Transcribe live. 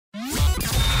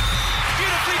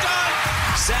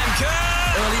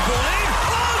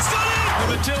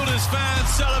The Matildas fans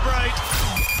celebrate.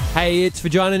 Hey, it's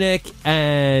Vagina Neck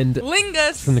and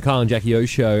Lingus from the Kyle and Jackie O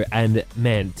show. And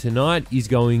man, tonight is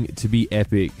going to be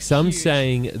epic. Some Huge.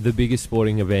 saying the biggest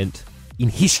sporting event in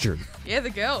history. Yeah, the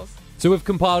girls. So we've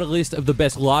compiled a list of the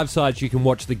best live sites you can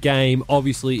watch the game.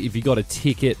 Obviously, if you got a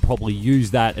ticket, probably use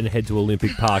that and head to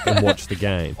Olympic Park and watch the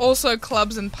game. Also,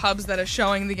 clubs and pubs that are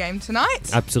showing the game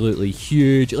tonight. Absolutely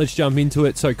huge. Let's jump into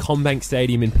it. So Combank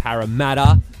Stadium in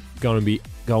Parramatta, going to be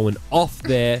going off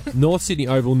there. North Sydney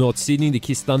Oval, North Sydney, the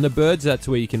Kiss Thunderbirds. That's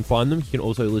where you can find them. You can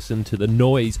also listen to the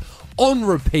noise on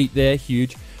repeat there.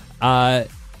 Huge.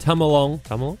 Tumbalong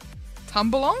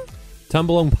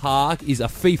Park is a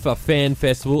FIFA fan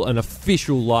festival, an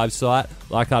official live site.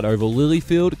 Leichhardt Oval,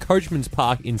 Lilyfield, Coachman's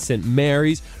Park in St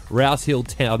Mary's, Rouse Hill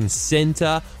Town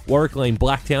Centre, Warwick Lane,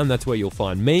 Blacktown, that's where you'll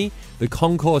find me. The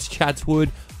Concourse,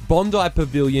 Chatswood, Bondi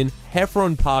Pavilion,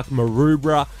 Heffron Park,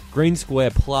 Maroubra, Green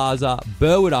Square Plaza,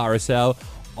 Burwood RSL,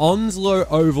 Onslow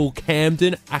Oval,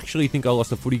 Camden. Actually think I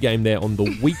lost a footy game there on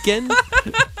the weekend.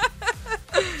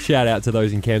 Shout out to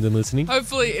those in Camden listening.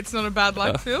 Hopefully, it's not a bad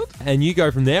luck field. And you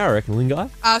go from there, I reckon, Linguy.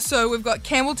 So we've got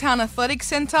Campbelltown Athletic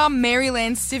Centre,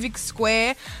 Maryland Civic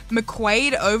Square,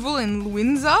 McQuaid Oval in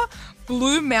Windsor,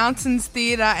 Blue Mountains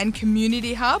Theatre and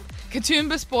Community Hub,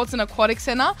 Katoomba Sports and Aquatic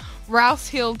Centre, Rouse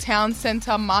Hill Town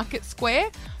Centre Market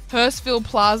Square, Hurstville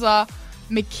Plaza,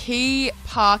 McKee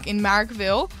Park in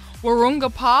Marrickville,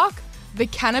 Warunga Park, The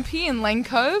Canopy in Lane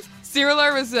Cove,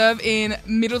 Cirillo Reserve in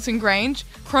Middleton Grange,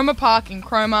 Cromer Park in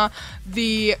Cromer,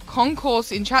 the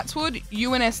Concourse in Chatswood,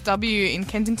 UNSW in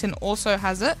Kensington also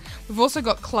has it. We've also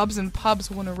got clubs and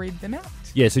pubs. Want to read them out?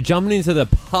 Yeah, so jumping into the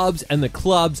pubs and the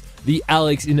clubs, the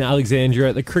Alex in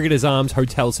Alexandria, the Cricketers Arms,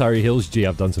 Hotel Surrey Hills. Gee,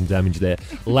 I've done some damage there.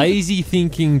 Lazy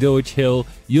Thinking Dulwich Hill,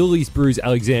 Yulee's Brews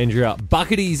Alexandria,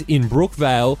 Bucketies in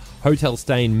Brookvale, Hotel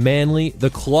Stain Manly, the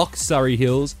Clock Surrey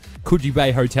Hills, Coogee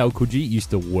Bay Hotel Coogee,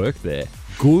 used to work there.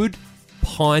 Good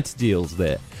pint deals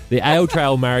there. The Ale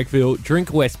Trail Marrickville,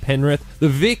 Drink West Penrith, the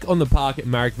Vic on the Park at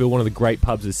Marrickville, one of the great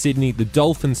pubs of Sydney, the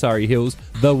Dolphin Surrey Hills,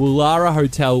 the Woollahra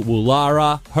Hotel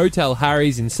Woollahra, Hotel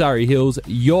Harry's in Surrey Hills,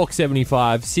 York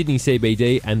 75, Sydney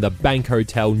CBD, and the Bank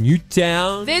Hotel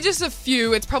Newtown. They're just a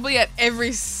few. It's probably at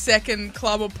every second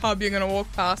club or pub you're going to walk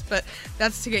past, but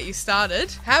that's to get you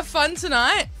started. Have fun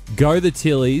tonight. Go the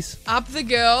Tillies. Up the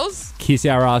girls. Kiss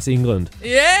our ass, England.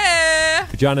 Yeah.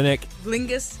 Vagina Neck.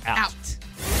 Lingus out.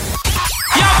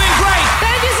 Y'all been great.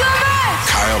 Thank you so much.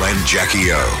 Kyle and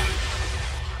Jackie O.